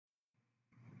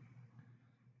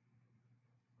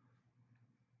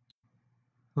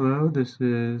Hello, this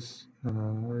is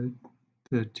the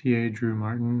TA Drew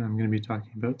Martin. I'm going to be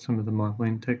talking about some of the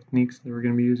modeling techniques that we're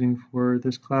going to be using for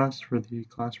this class, for the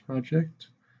class project.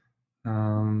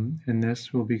 In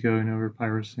this, we'll be going over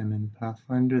PyroSim and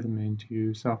Pathfinder, the main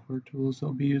two software tools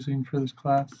I'll be using for this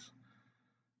class.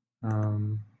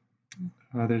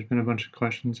 There's been a bunch of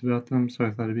questions about them, so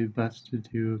I thought it'd be best to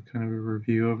do kind of a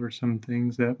review over some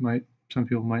things that some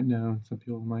people might know and some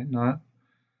people might not.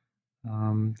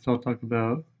 So I'll talk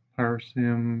about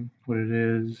PowerSim, what it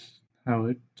is, how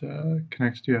it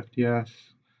connects to FDS,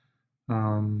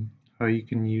 how you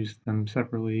can use them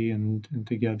separately and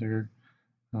together.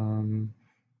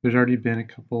 There's already been a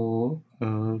couple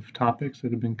of topics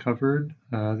that have been covered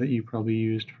that you probably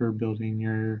used for building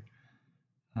your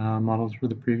models for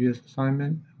the previous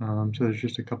assignment. So there's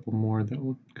just a couple more that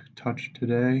we'll touch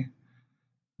today,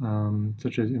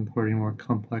 such as importing more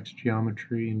complex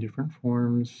geometry in different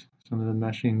forms, some of the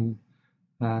meshing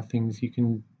things you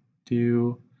can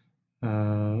do,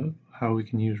 how we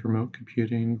can use remote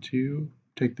computing to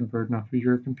take the burden off of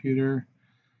your computer,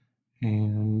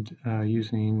 and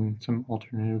using some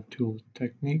alternative tool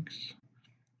techniques.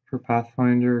 For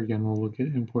Pathfinder, again, we'll look at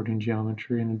importing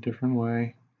geometry in a different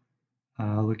way,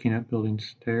 looking at building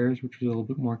stairs, which is a little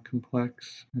bit more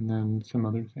complex, and then some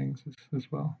other things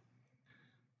as well.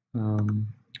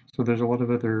 So there's a lot of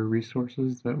other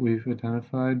resources that we've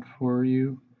identified for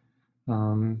you.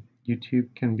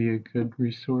 YouTube can be a good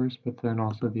resource, but then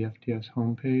also the FDS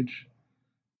homepage.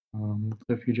 So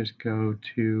if you just go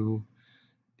to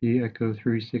the Echo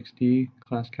 360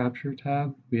 class capture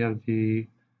tab, we have the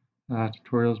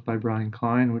tutorials by Brian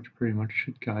Klein, which pretty much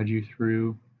should guide you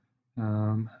through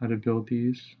how to build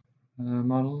these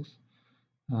models.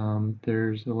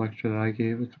 There's a lecture that I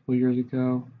gave a couple years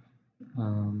ago,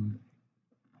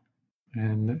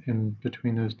 and in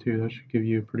between those two, that should give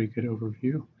you a pretty good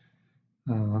overview.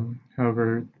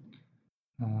 However,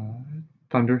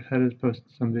 Thunderhead has posted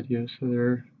some videos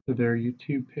to their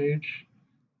YouTube page,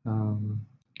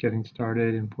 getting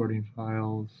started, importing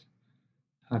files,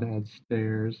 how to add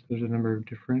stairs. There's a number of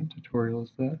different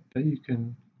tutorials that you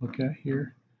can look at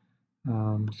here.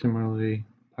 Similarly,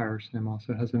 PyroSim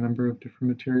also has a number of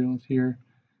different materials here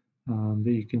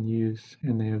that you can use,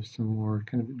 and they have some more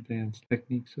kind of advanced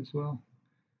techniques as well.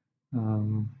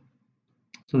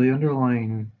 So the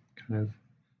underlying kind of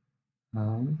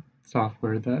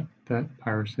software that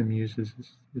PyroSim uses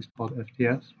is called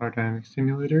FDS, Fire Dynamic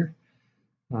Simulator.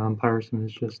 PyroSim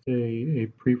is just a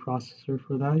preprocessor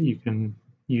for that. You can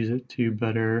use it to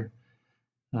better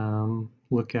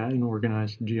look at and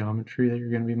organize the geometry that you're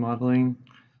going to be modeling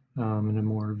in a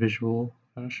more visual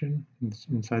fashion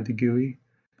inside the GUI.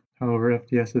 However,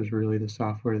 FDS is really the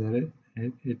software that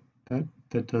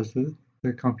does the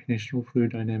computational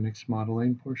fluid dynamics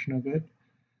modeling portion of it.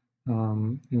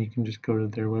 And you can just go to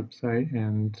their website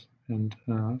and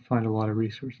find a lot of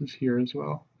resources here as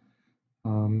well.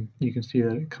 You can see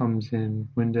that it comes in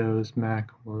Windows,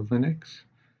 Mac, or Linux,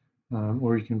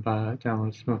 or you can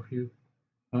download SmokeView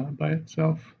by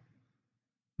itself.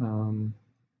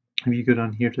 If you go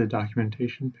down here to the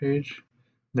documentation page,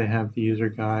 they have the user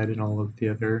guide and all of the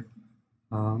other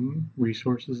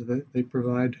resources that they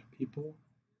provide people.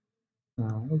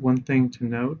 One thing to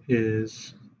note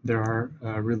is there are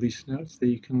release notes that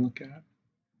you can look at.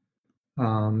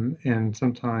 And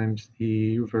sometimes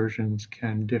the versions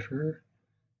can differ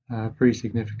pretty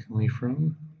significantly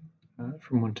from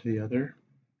one to the other.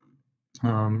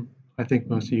 I think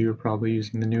most of you are probably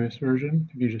using the newest version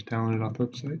if you just download it off the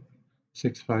website,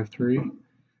 653.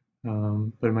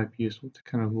 But it might be useful to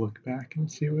kind of look back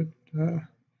and see what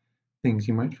things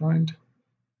you might find.